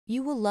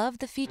You will love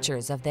the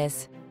features of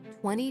this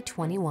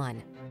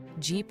 2021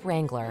 Jeep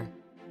Wrangler.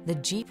 The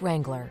Jeep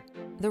Wrangler,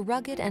 the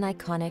rugged and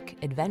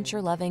iconic,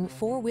 adventure-loving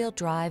four-wheel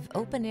drive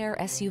open-air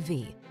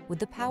SUV with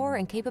the power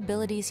and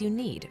capabilities you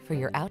need for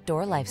your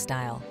outdoor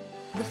lifestyle.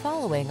 The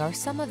following are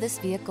some of this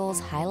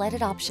vehicle's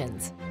highlighted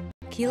options: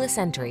 keyless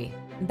entry,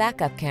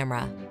 backup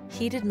camera,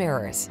 heated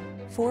mirrors,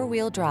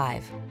 four-wheel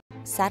drive,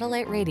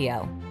 satellite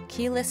radio,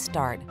 keyless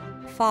start,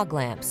 fog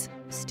lamps,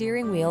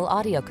 steering wheel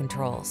audio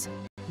controls,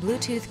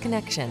 Bluetooth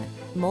connection,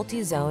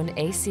 multi-zone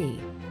AC.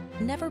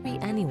 Never be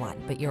anyone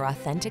but your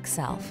authentic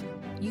self.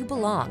 You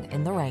belong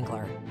in the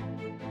Wrangler.